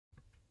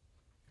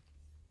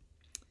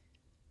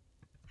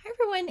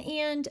everyone,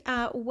 and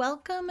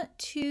welcome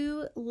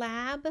to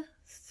Lab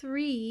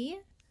 3.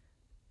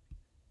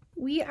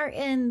 We are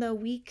in the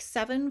Week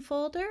 7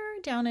 folder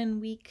down in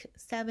Week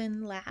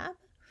 7 Lab.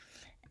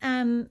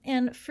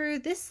 And for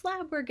this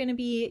lab, we're going to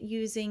be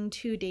using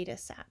two data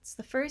sets.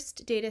 The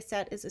first data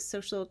set is a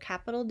social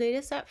capital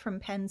data set from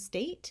Penn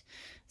State.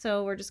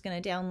 So we're just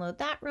going to download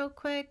that real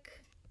quick.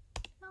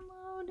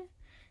 Download.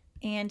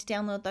 And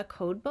download the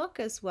code book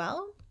as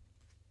well.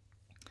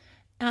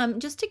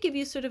 Just to give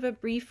you sort of a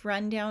brief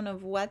rundown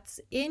of what's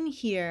in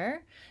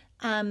here,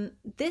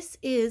 this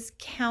is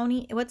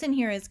what's in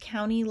here is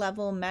county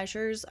level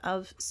measures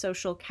of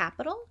social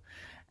capital.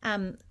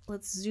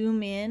 Let's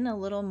zoom in a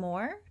little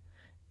more.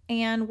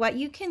 And what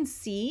you can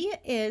see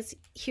is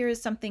here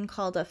is something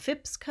called a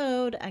FIPS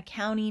code, a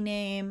county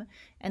name,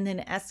 and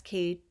then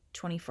SK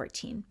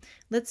 2014.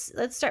 Let's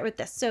start with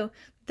this. So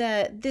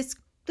this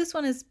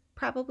one is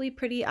probably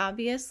pretty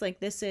obvious.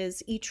 Like this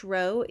is, each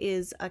row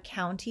is a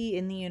county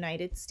in the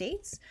United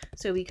States.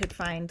 So we could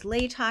find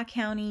Latah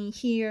County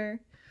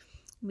here.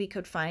 We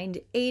could find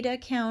Ada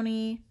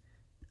County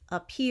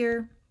up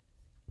here.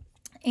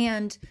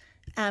 And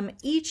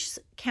each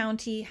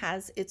county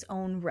has its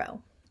own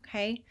row,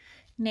 okay?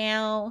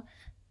 Now,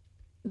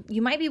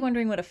 you might be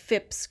wondering what a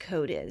FIPS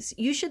code is.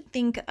 You should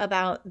think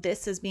about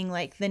this as being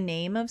like the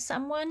name of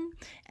someone,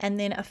 and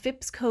then a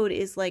FIPS code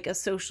is like a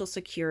social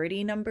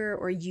security number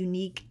or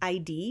unique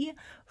ID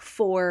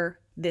for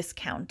this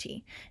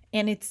county.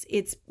 And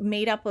it's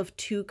made up of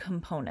two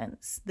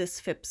components,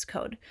 this FIPS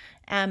code.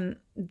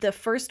 The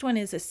first one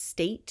is a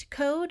state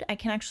code. I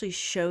can actually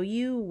show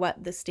you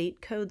what the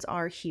state codes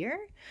are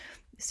here.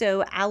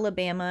 So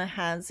Alabama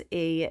has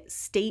a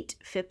state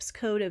FIPS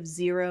code of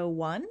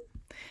 01.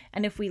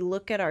 And if we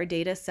look at our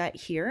data set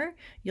here,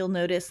 you'll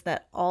notice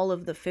that all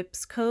of the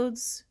FIPS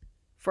codes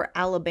for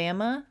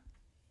Alabama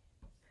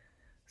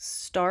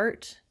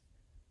start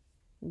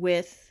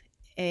with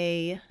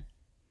a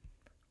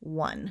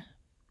 1,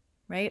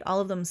 right? All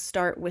of them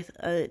start with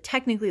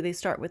technically they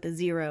start with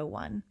a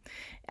 01.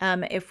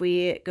 If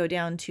we go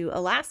down to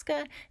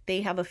Alaska, they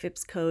have a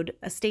FIPS code,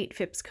 a state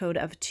FIPS code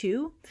of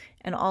 2,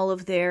 and all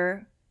of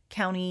their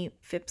county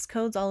FIPS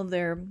codes, all of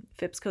their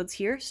FIPS codes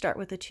here start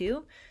with a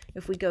 2.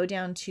 If we go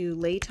down to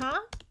Latah,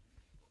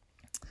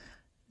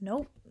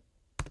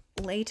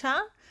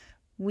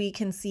 we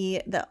can see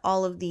that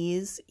all of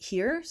these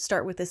here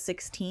start with a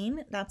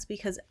 16. That's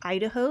because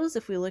Idaho's,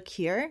 if we look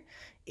here,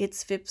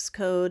 its FIPS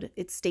code,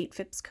 its state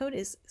FIPS code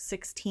is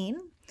 16.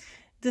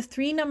 The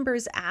three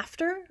numbers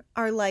after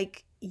are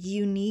like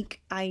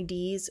unique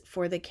IDs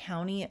for the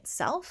county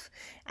itself,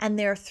 and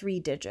they're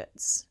 3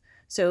 digits.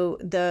 So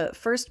the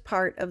first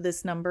part of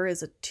this number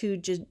is a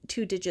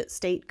two-digit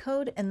state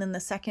code, and then the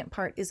second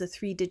part is a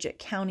 3-digit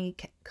county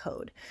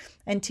code.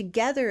 And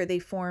together they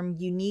form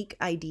unique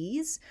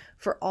IDs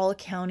for all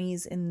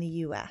counties in the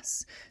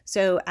US.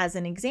 So as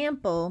an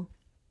example,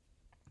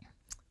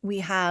 we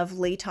have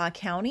Latah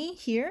County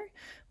here,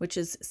 which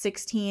is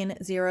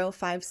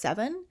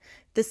 16057.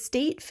 The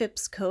state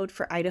FIPS code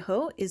for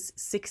Idaho is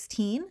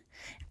 16,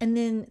 and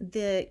then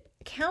the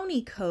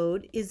county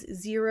code is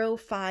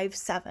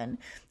 057,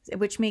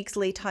 which makes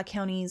Latah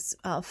County's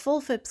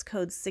full FIPS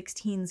code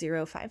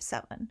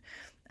 16057.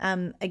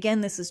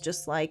 Again, this is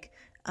just like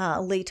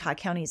Latah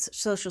County's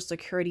social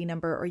security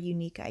number or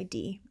unique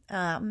ID.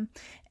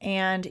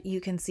 And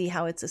you can see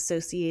how it's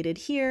associated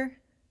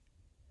here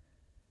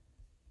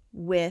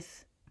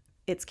with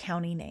its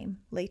county name,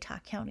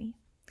 Latah County.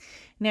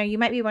 Now, you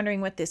might be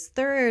wondering what this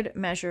third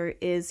measure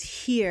is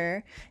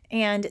here,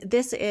 and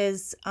this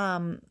is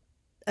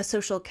a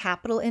social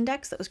capital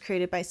index that was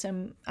created by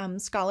some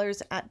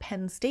scholars at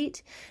Penn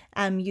State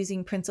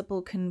using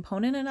principal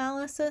component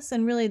analysis.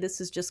 And really, this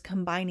is just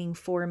combining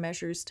 4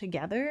 measures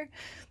together.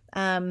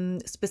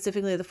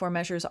 Specifically, the 4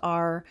 measures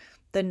are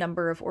the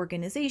number of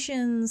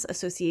organizations,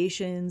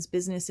 associations,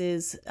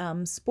 businesses,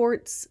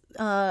 sports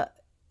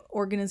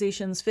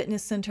organizations,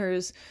 fitness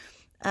centers.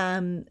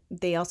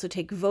 They also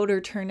take voter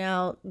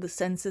turnout, the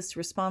census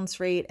response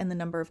rate, and the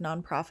number of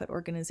nonprofit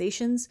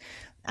organizations.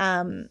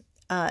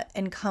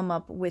 And come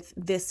up with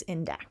this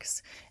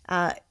index.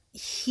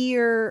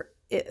 Here,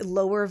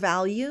 lower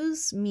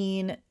values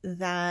mean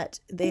that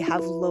they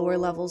have lower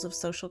levels of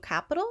social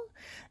capital,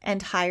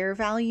 and higher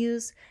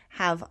values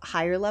have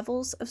higher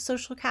levels of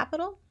social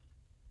capital.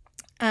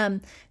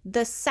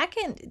 The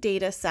second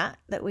data set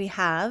that we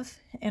have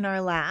in our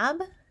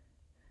lab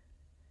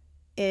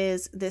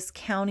is this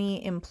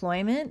county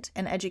employment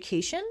and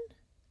education.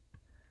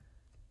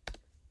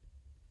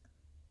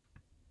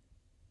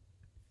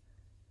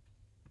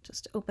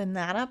 Just open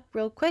that up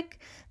real quick.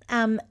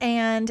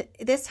 And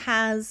this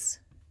has,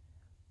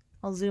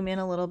 I'll zoom in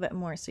a little bit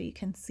more so you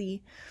can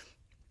see.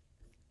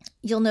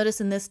 You'll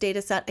notice in this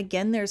data set,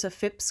 again, there's a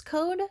FIPS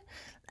code.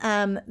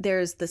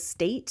 There's the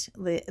state,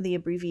 the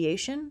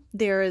abbreviation.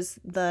 There is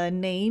the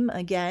name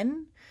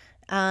again.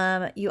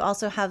 You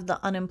also have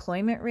the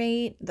unemployment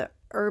rate, the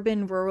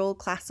urban-rural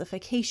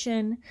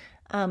classification,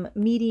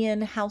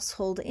 median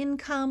household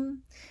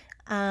income,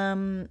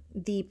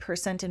 the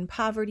percent in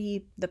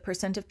poverty, the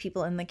percent of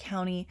people in the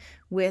county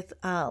with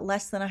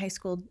less than a high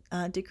school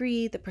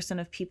degree, the percent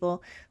of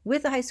people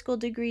with a high school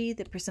degree,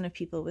 the percent of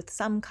people with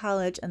some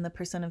college, and the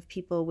percent of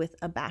people with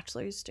a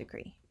bachelor's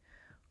degree.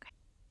 Okay.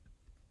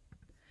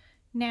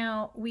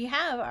 Now we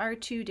have our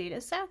two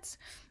data sets,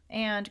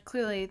 and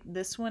clearly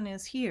this one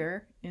is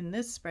here in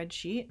this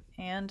spreadsheet,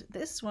 and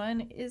this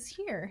one is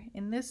here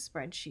in this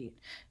spreadsheet.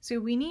 So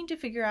we need to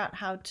figure out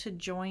how to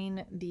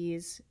join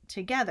these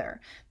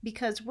together,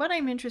 because what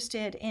I'm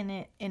interested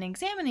in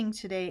examining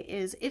today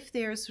is if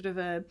there's sort of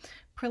a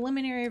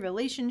preliminary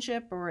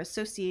relationship or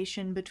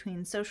association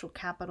between social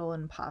capital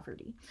and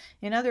poverty.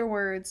 In other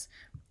words,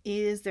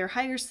 is there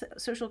higher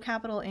social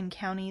capital in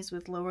counties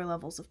with lower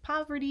levels of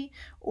poverty,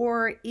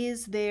 or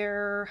is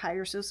there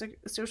higher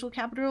social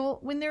capital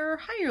when there are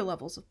higher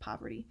levels of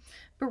poverty?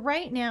 But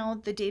right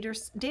now, the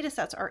data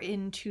sets are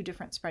in two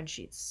different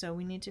spreadsheets, so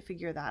we need to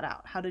figure that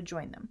out, how to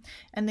join them.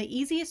 And the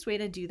easiest way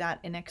to do that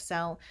in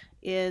Excel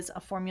is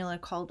a formula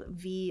called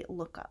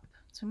VLOOKUP.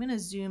 So I'm going to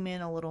zoom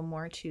in a little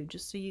more too,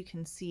 just so you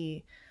can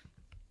see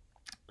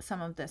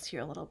some of this here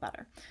a little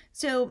better.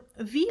 So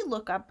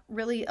VLOOKUP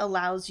really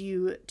allows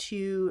you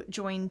to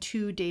join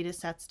two data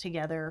sets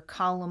together,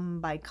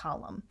 column by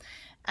column.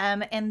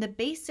 And the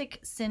basic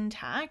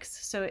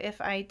syntax, so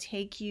if I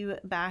take you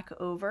back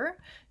over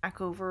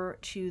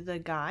to the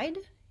guide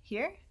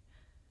here,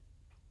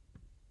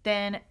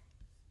 then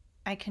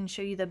I can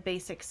show you the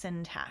basic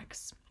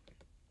syntax.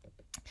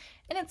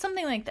 And it's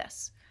something like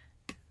this.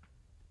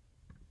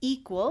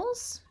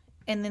 Equals,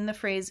 and then the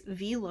phrase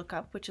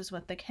VLOOKUP, which is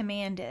what the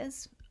command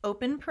is,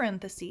 open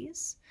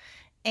parentheses,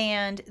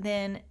 and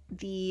then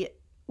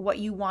what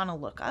you want to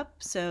look up.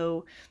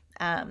 So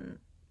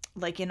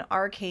like in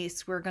our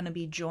case, we're going to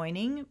be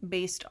joining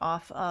based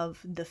off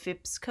of the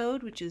FIPS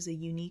code, which is a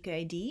unique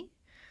ID.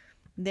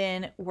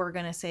 Then we're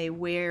going to say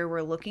where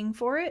we're looking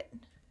for it,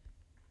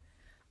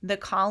 the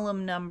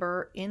column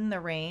number in the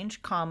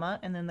range, comma,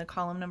 and then the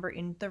column number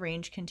in the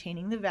range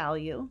containing the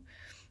value.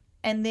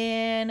 And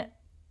then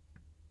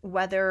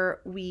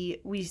whether we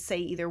say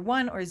either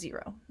 1 or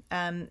 0.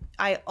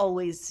 I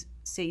always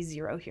say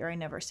 0 here. I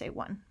never say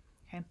 1.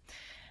 Okay.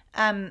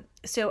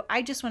 So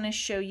I just want to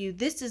show you,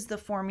 this is the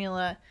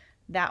formula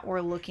that we're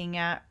looking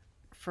at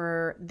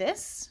for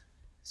this.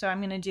 So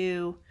I'm going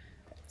to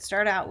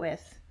start out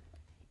with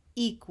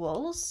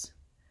equals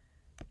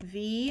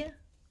VLOOKUP,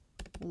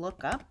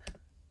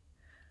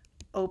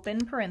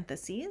 open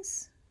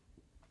parentheses.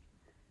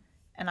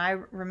 And I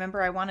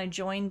want to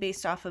join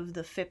based off of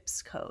the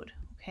FIPS code.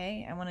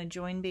 Okay, I want to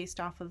join based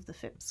off of the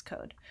FIPS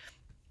code.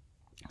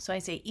 So I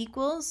say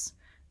equals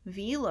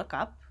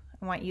VLOOKUP.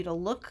 I want you to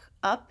look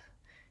up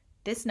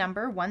this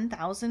number,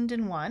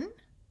 1001.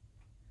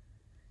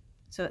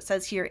 So it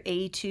says here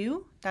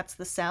A2, that's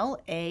the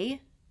cell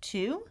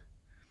A2,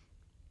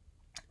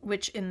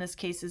 which in this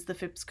case is the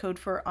FIPS code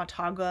for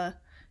Autauga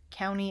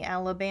County,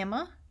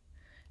 Alabama.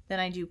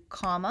 Then I do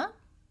comma.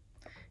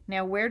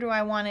 Now where do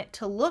I want it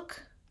to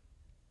look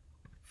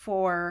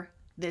for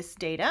this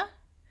data?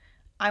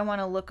 I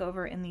want to look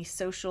over in the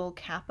social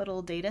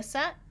capital data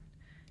set,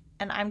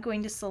 and I'm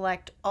going to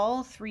select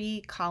all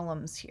 3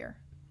 columns here,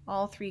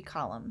 all 3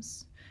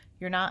 columns.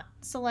 You're not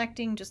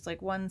selecting just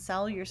like one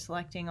cell, you're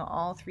selecting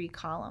all 3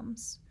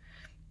 columns.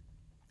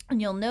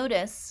 And you'll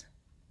notice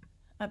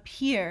up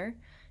here,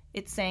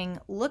 it's saying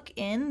look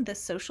in the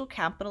social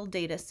capital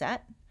data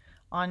set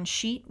on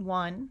sheet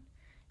 1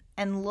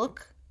 and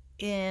look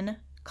in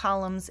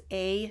columns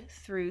A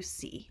through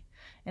C.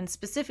 And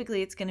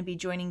specifically, it's going to be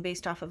joining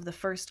based off of the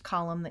first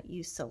column that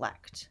you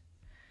select.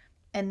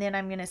 And then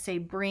I'm going to say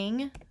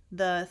bring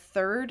the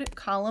 3rd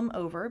column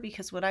over,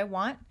 because what I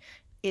want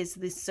is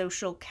the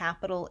social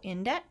capital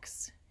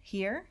index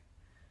here.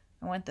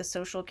 I want the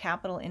social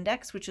capital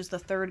index, which is the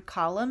 3rd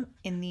column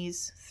in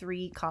these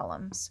 3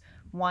 columns,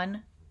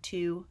 1,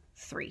 2,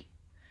 3.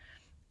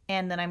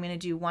 And then I'm going to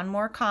do one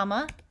more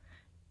comma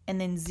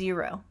and then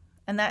 0.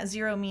 And that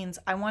 0 means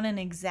I want an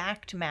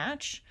exact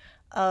match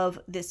of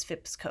this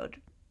FIPS code.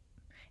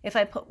 If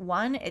I put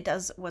 1, it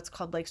does what's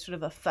called like sort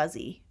of a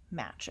fuzzy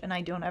match, and I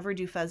don't ever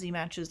do fuzzy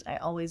matches. I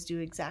always do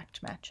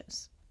exact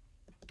matches.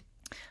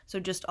 So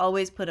just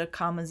always put a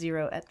comma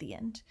 0 at the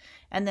end,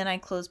 and then I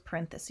close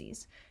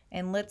parentheses,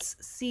 and let's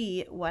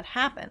see what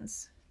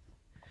happens.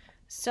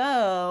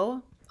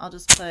 So I'll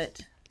just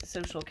put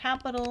social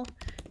capital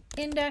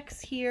index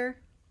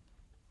here,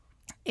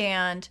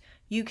 and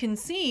you can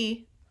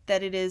see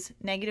that it is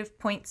negative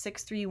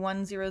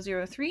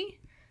 0.631003.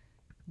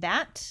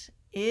 That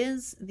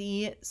is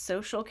the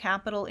social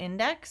capital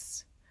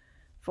index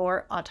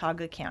for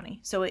Autauga County.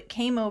 So it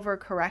came over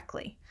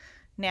correctly.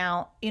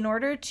 Now, in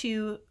order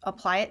to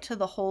apply it to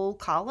the whole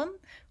column,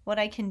 what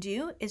I can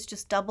do is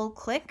just double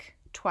click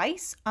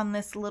twice on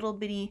this little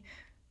bitty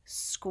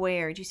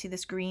square. Do you see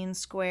this green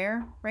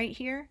square right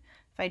here?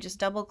 If I just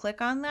double click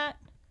on that,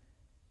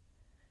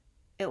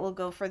 it will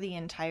go for the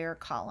entire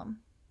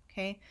column.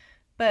 Okay.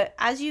 But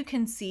as you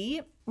can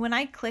see, when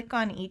I click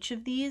on each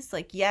of these,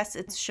 like yes,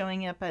 it's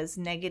showing up as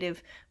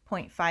negative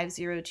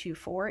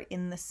 0.5024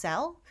 in the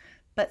cell,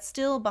 but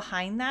still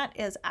behind that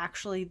is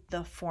actually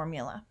the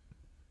formula.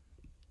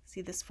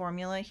 See this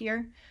formula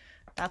here?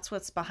 That's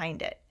what's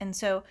behind it. And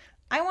so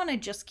I want to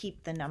just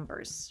keep the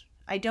numbers.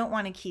 I don't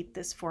want to keep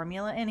this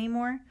formula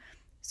anymore.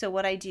 So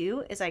what I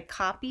do is I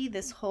copy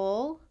this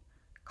whole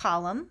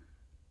column.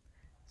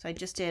 So I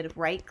just did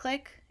right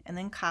click and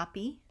then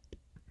copy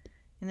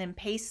and then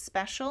paste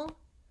special,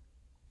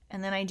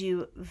 and then I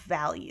do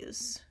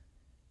values,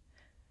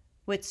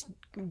 which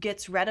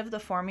gets rid of the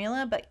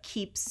formula but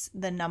keeps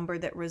the number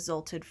that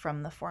resulted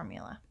from the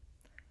formula.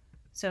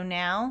 So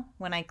now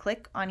when I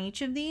click on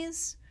each of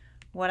these,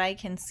 what I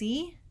can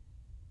see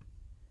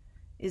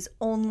is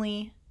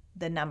only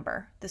the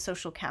number, the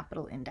social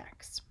capital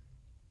index.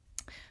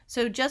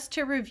 So just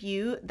to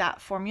review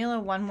that formula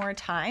one more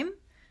time,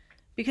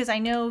 because I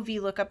know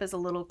VLOOKUP is a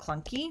little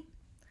clunky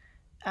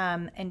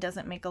and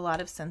doesn't make a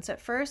lot of sense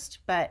at first,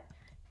 but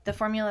the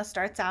formula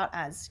starts out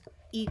as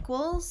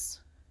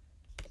equals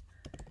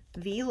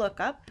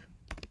VLOOKUP,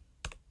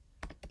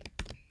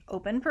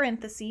 open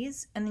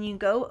parentheses, and then you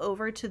go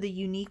over to the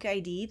unique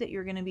ID that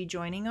you're going to be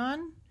joining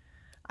on.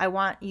 I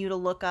want you to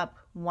look up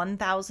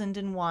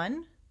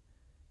 1001,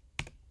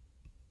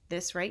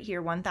 this right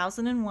here,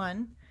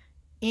 1001,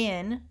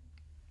 in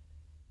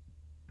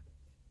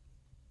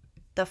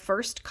the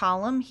first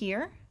column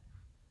here.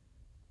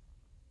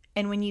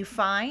 And when you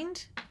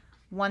find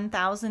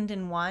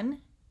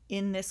 1001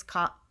 in this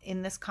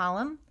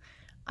column,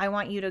 I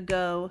want you to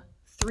go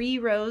 3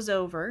 rows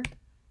over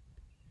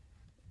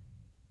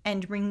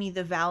and bring me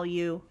the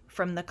value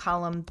from the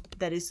column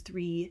that is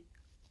 3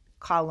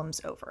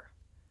 columns over.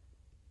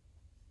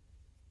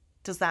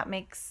 Does that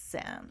make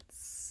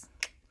sense?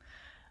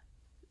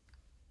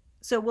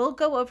 So we'll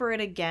go over it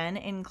again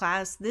in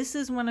class. This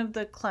is one of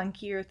the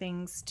clunkier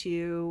things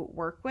to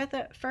work with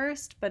at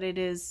first, but it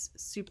is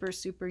super,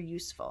 super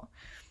useful.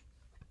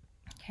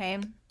 Okay.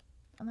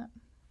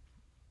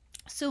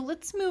 So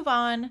let's move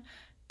on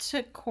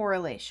to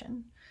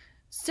correlation.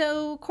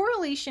 So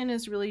correlation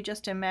is really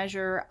just a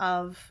measure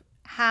of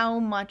how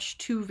much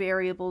 2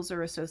 variables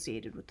are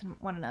associated with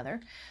one another.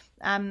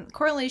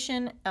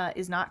 Correlation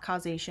is not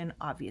causation,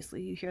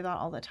 obviously. You hear that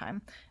all the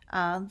time.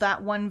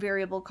 That one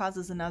variable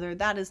causes another.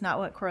 That is not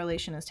what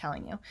correlation is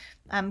telling you.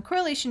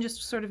 Correlation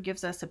just sort of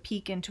gives us a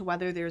peek into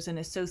whether there's an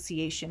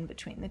association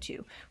between the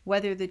two,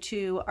 whether the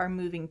two are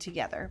moving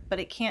together, but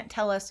it can't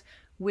tell us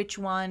which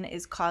one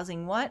is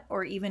causing what,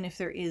 or even if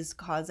there is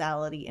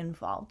causality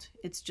involved.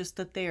 It's just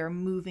that they are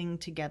moving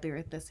together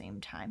at the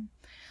same time.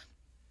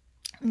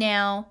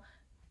 Now,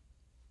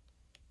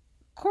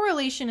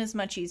 correlation is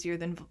much easier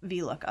than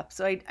VLOOKUP,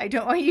 so I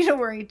don't want you to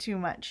worry too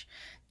much.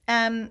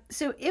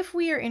 So if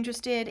we are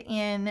interested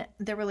in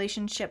the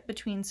relationship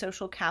between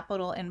social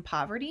capital and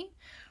poverty,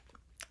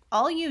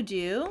 all you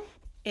do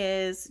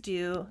is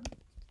do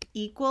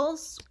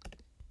equals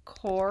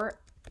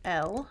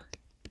correl,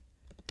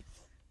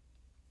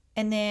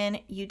 and then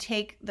you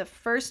take the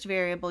first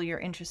variable you're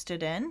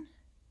interested in,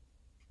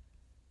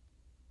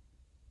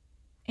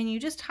 and you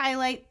just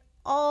highlight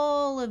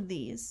all of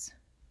these.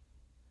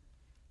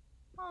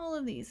 All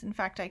of these. In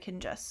fact, I can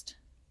just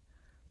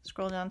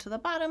scroll down to the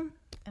bottom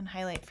and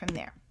highlight from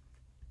there.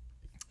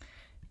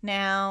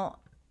 Now,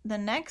 the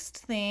next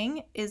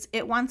thing is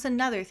it wants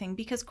another thing,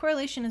 because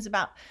correlation is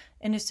about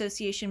an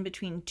association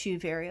between 2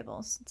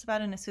 variables. It's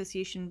about an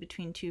association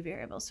between 2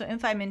 variables. So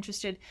if I'm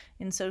interested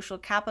in social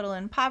capital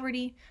and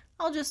poverty,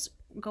 I'll just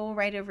go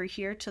right over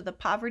here to the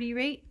poverty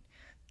rate,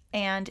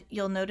 and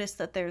you'll notice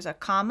that there's a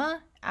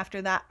comma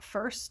after that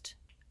first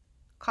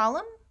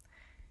column,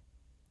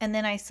 and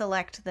then I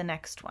select the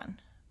next one,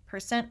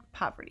 percent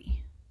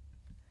poverty.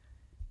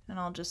 And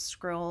I'll just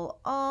scroll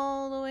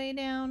all the way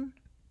down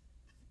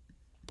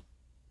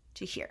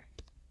to here.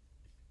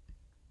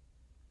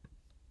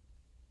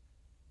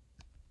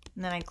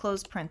 And then I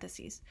close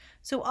parentheses.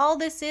 So all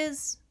this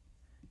is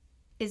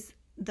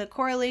the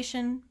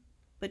correlation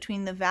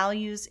between the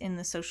values in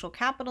the social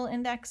capital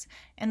index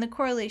and the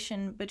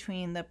correlation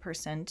between the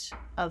percent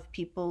of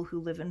people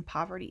who live in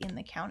poverty in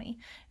the county.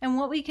 And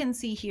what we can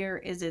see here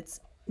is it's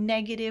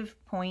negative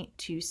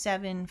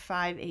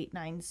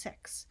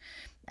 0.275896.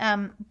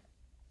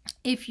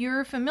 If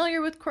you're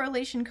familiar with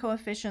correlation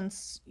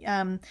coefficients,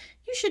 you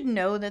should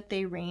know that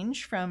they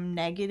range from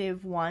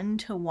 -1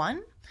 to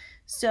 1.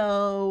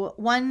 So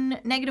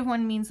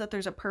 -1 means that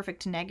there's a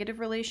perfect negative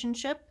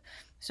relationship.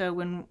 So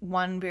when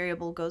one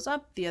variable goes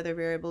up, the other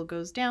variable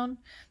goes down.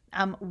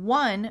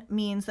 1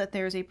 means that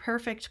there's a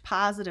perfect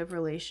positive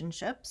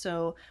relationship.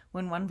 So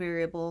when one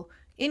variable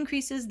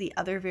increases, the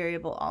other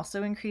variable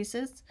also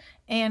increases.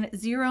 And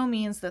 0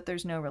 means that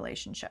there's no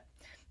relationship.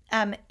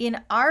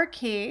 In our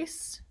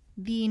case,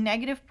 the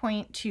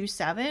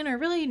 -0.27, or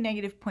really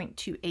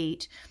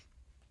 -0.28,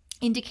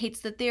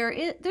 indicates that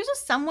there's a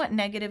somewhat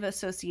negative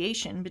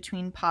association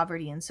between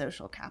poverty and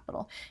social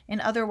capital.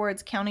 In other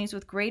words, counties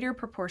with greater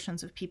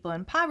proportions of people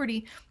in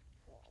poverty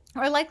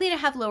are likely to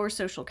have lower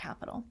social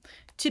capital.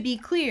 To be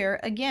clear,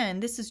 again,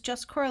 this is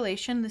just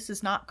correlation. This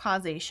is not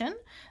causation.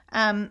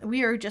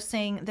 We are just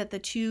saying that the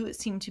two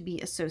seem to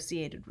be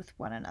associated with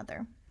one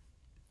another.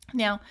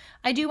 Now,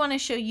 I do want to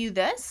show you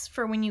this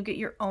for when you get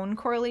your own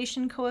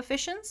correlation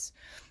coefficients.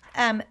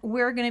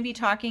 We're going to be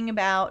talking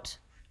about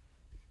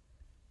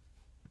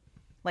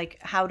like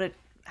how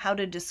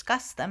to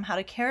discuss them, how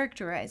to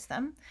characterize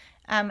them.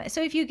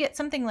 So if you get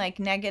something like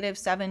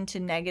 -7 to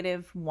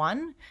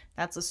 -1,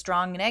 that's a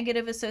strong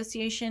negative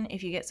association.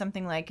 If you get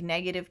something like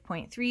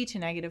 -0.3 to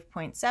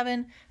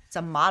 -0.7, it's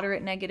a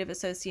moderate negative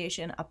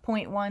association. A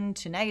 0.1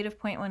 to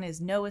 -0.1 is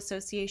no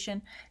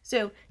association.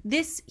 So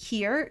this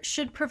here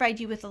should provide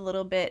you with a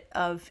little bit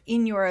of,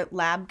 in your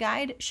lab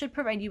guide, should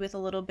provide you with a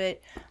little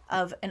bit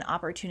of an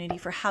opportunity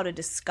for how to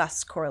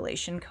discuss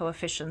correlation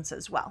coefficients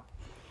as well.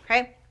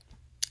 Okay.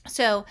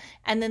 So,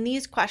 and then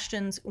these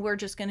questions, we're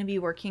just going to be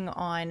working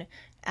on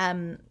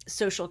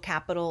social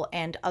capital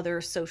and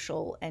other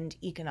social and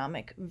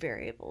economic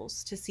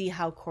variables to see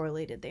how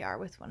correlated they are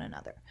with one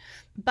another.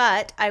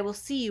 But I will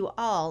see you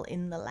all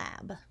in the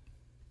lab.